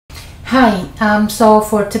Hi, so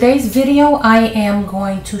for today's video, I am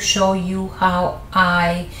going to show you how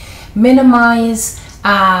I minimize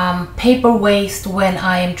paper waste when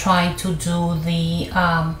I am trying to do the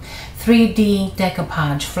 3D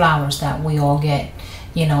decoupage flowers that we all get.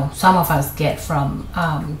 You know, some of us get from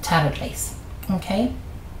Tattered Lace. Okay.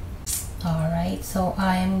 All right, so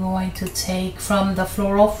I am going to take from the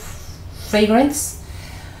Floral Fragrance,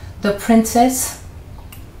 the Princess.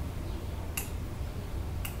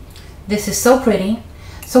 This is so pretty.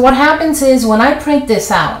 So what happens is when I print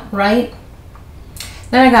this out, right,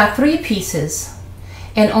 then I got 3 pieces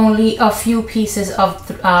and only a few pieces of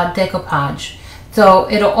decoupage.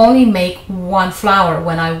 So it'll only make 1 flower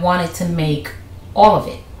when I wanted to make all of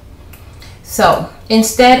it. So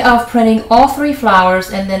instead of printing all 3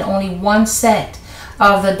 flowers and then only 1 set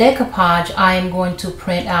of the decoupage, I am going to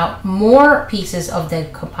print out more pieces of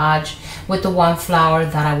decoupage with the 1 flower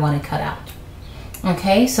that I want to cut out.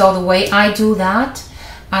 Okay, so the way I do that,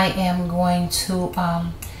 I am going to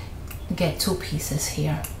get 2 pieces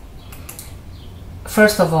here.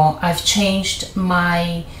 First of all, I've changed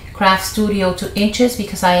my craft studio to inches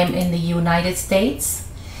because I am in the United States,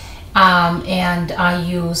 and I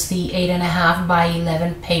use the 8.5 by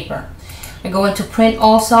 11 paper. I go into print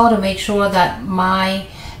also to make sure that my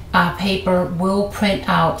paper will print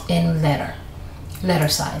out in letter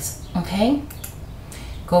size. Okay.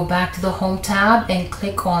 Go back to the Home tab and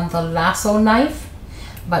click on the Lasso knife.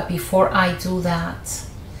 But before I do that,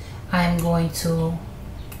 I'm going to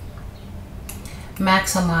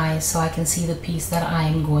maximize so I can see the piece that I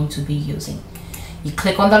am going to be using. You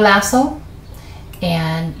click on the lasso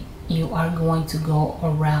and you are going to go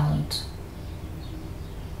around.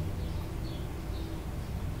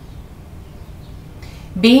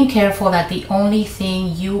 Being careful that the only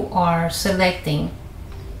thing you are selecting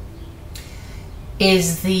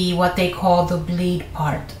is the what they call the bleed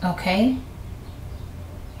part, okay?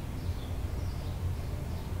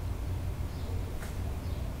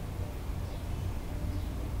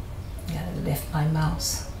 Gotta lift my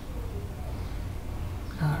mouse.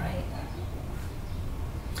 All right.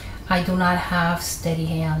 I do not have steady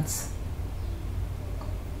hands,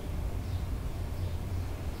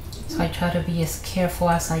 so I try to be as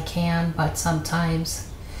careful as I can, but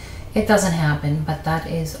sometimes it doesn't happen, but that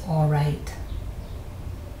is all right.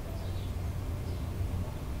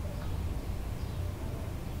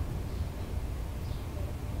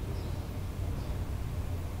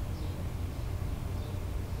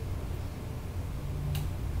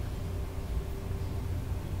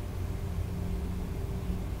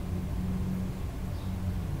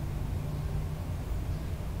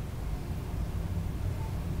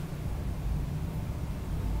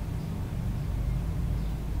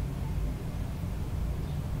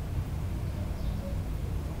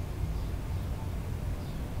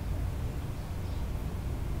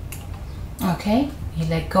 Okay, you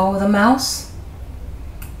let go of the mouse.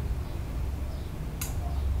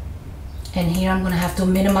 And here I'm going to have to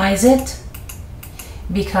minimize it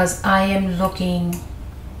because I am looking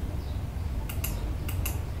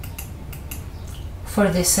for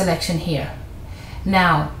this selection here.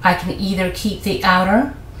 Now, I can either keep the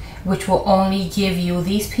outer, which will only give you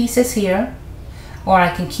these pieces here, or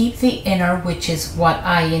I can keep the inner, which is what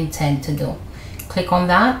I intend to do. Click on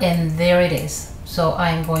that and there it is. So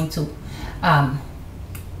I'm going to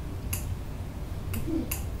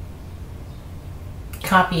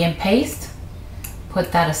copy and paste,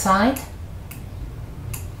 put that aside,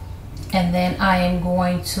 and then I am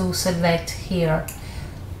going to select here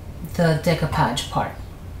the decoupage part.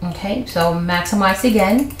 Okay, so maximize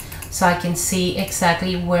again so I can see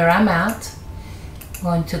exactly where I'm at. I'm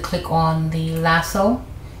going to click on the lasso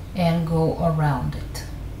and go around it.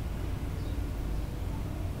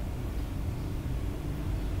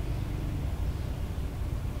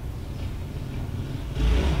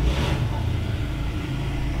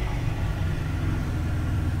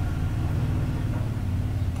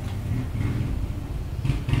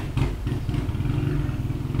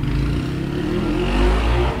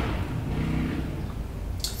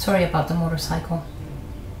 Sorry about the motorcycle.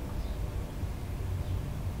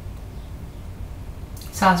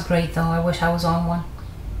 Sounds great though. I wish I was on one.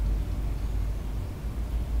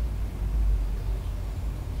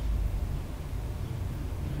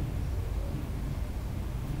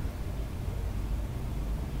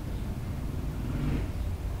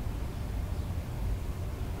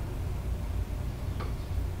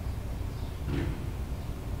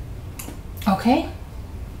 Okay.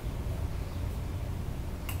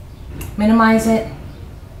 Minimize it,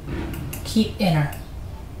 keep inner.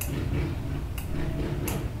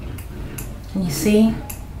 And you see,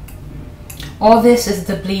 All this is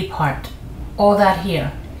the bleed part. All that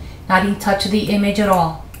here. I didn't touch the image at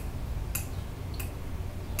all.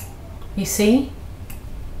 You see?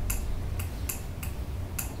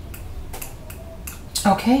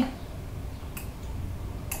 Okay.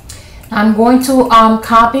 I'm going to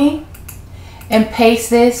copy and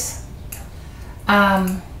paste this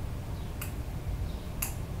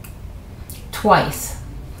twice.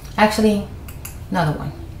 Actually, another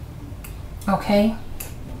one. Okay.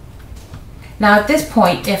 Now at this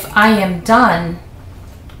point, if I am done,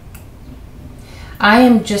 I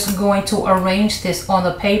am just going to arrange this on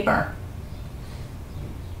the paper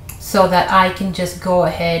so that I can just go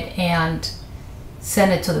ahead and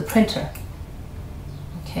send it to the printer.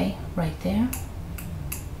 Okay, right there.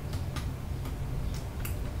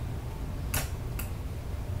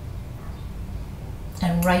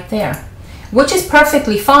 And right there, which is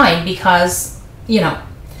perfectly fine because, you know,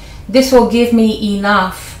 this will give me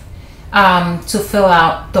enough to fill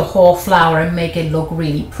out the whole flower and make it look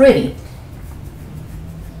really pretty.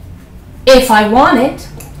 If I want it,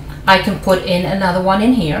 I can put in another one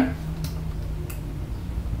in here.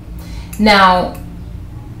 Now,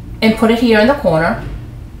 and put it here in the corner.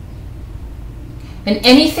 And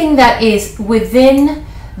anything that is within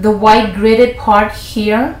the white gridded part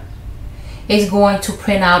here is going to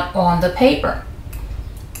print out on the paper.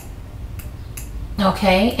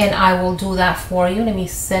 Okay, and I will do that for you. Let me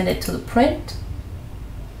send it to the print.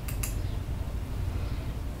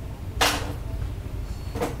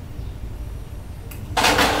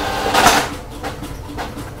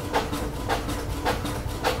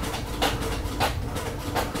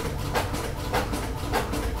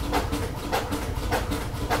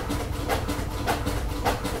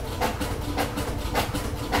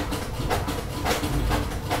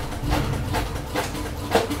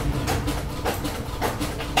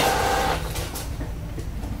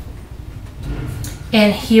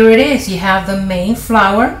 And here it is. You have the main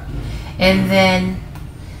flower and then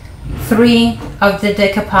 3 of the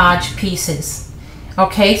decoupage pieces.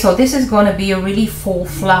 Okay, so this is going to be a really full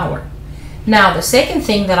flower. Now the second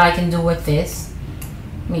thing that I can do with this,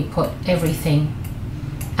 let me put everything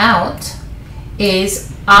out,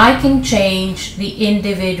 is I can change the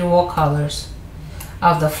individual colors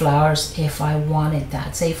of the flowers if I wanted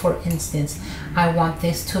that. Say for instance, I want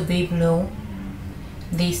this to be blue,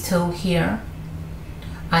 these two here.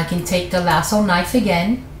 I can take the lasso knife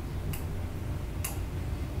again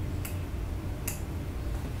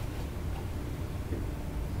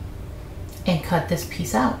and cut this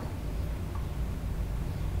piece out.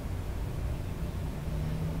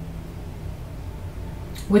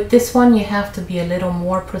 With this one, you have to be a little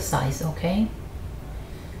more precise, okay?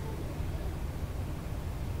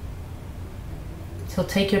 So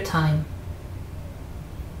take your time.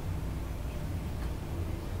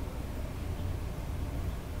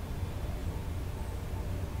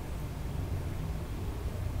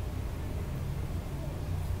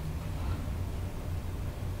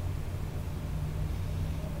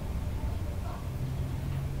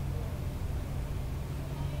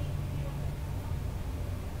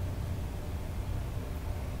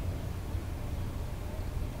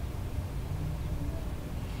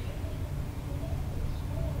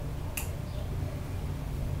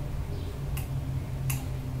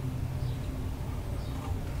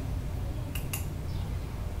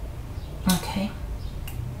 Okay.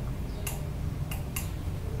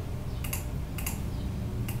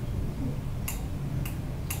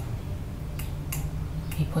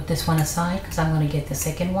 Let me put this one aside because I'm going to get the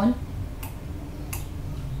second one.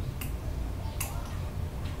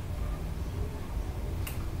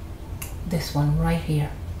 This one right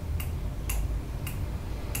here.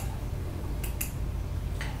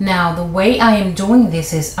 Now the way I am doing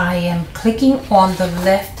this is I am clicking on the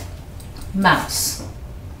left mouse.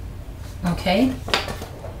 Okay,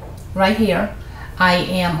 right here, I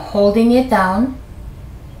am holding it down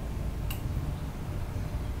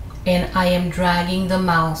and I am dragging the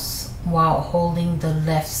mouse while holding the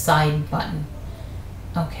left side button.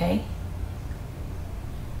 Okay.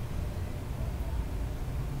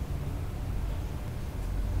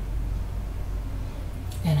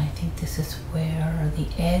 And I think this is where the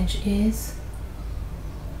edge is.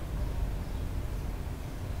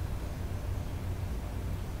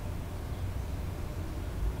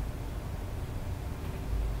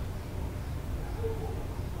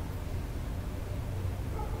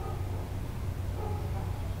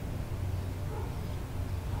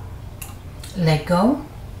 Let go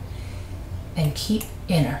and keep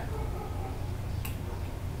inner.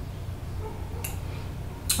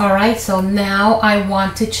 All right, so now I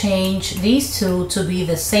want to change these two to be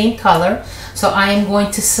the same color. So I am going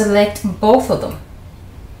to select both of them.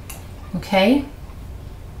 Okay.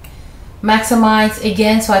 Maximize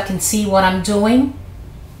again so I can see what I'm doing.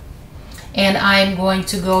 And I'm going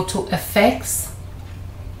to go to effects.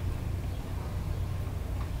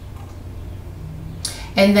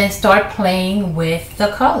 And then start playing with the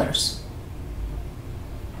colors.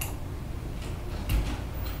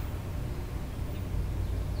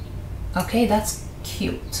 Okay, that's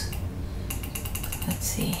cute. Let's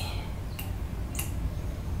see.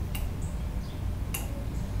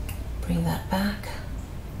 Bring that back.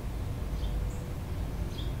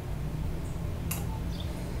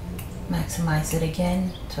 Maximize it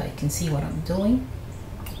again so I can see what I'm doing.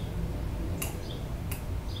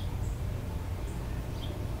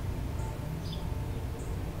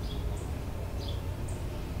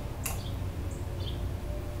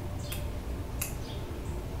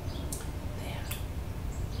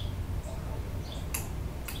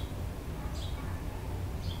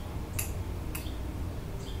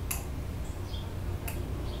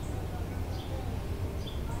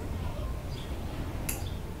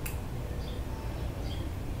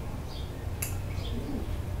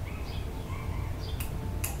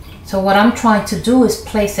 So what I'm trying to do is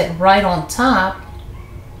place it right on top.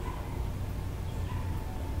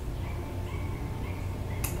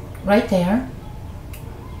 Right there.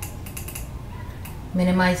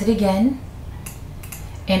 Minimize it again.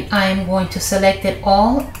 And I'm going to select it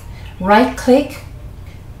all. Right click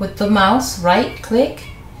with the mouse, right click.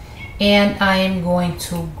 And I am going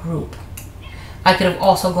to group. I could have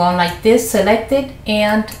also gone like this, select it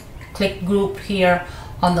and click group here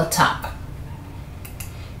on the top.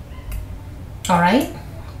 All right,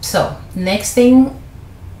 so next thing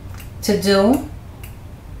to do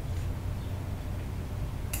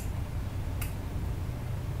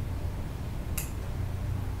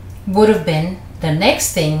would have been, the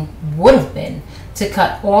next thing would have been to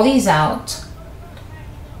cut all these out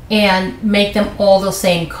and make them all the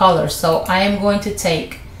same color. So I am going to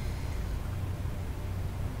take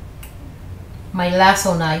my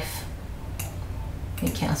lasso knife. Let me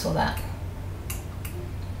cancel that.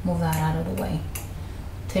 Move that out of the way.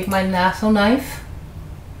 Take my lasso knife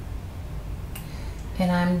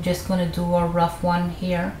and I'm just going to do a rough one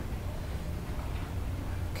here.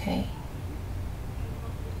 Okay.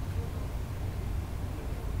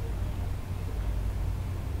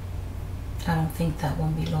 I don't think that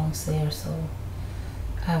one belongs there, so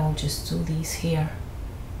I will just do these here.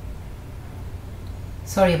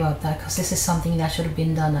 Sorry about that, because this is something that should have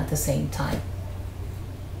been done at the same time.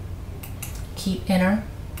 Keep enter.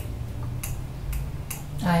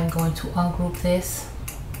 I'm going to ungroup this,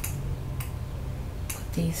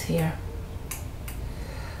 put these here.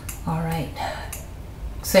 All right,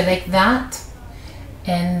 select that,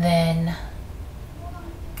 and then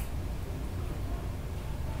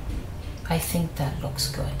I think that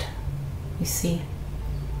looks good. You see,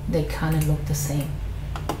 they kind of look the same.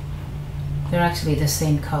 They're actually the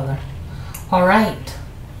same color. All right.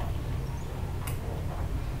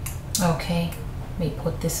 Okay, let me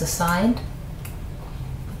put this aside.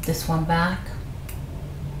 This one back.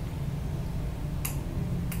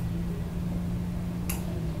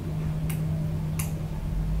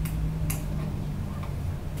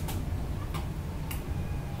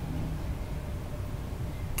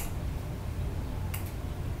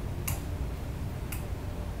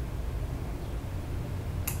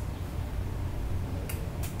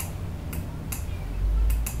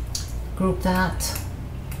 Group that.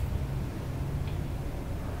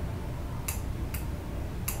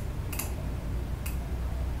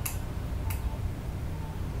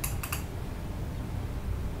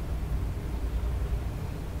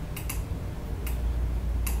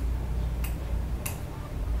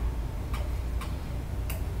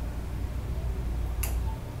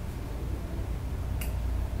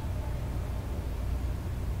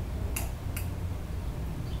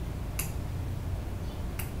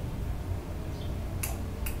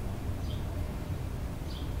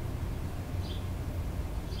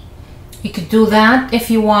 You could do that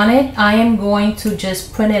if you want it. I am going to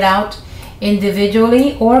just print it out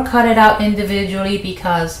individually or cut it out individually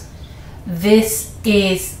because this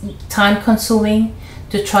is time consuming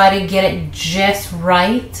to try to get it just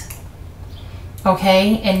right.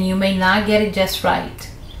 Okay, and you may not get it just right.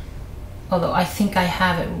 Although I think I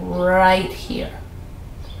have it right here.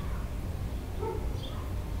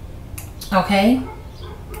 Okay.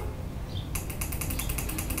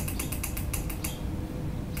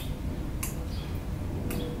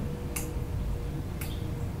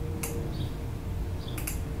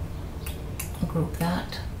 Group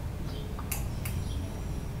that.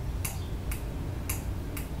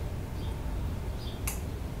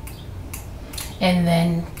 and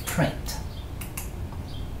then print.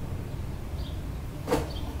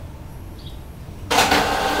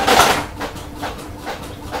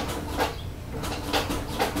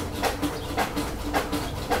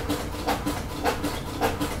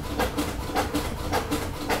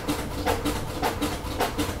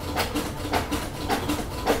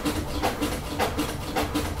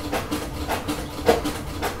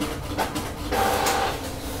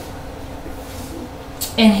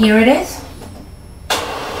 And here it is.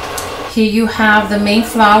 Here you have the main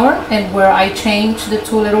flower, and where I changed the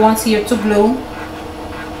two little ones here to blue.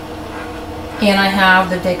 And I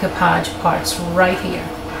have the decoupage parts right here.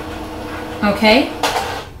 Okay?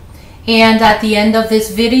 And at the end of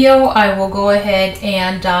this video, I will go ahead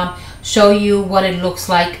and show you what it looks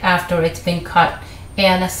like after it's been cut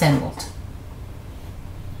and assembled.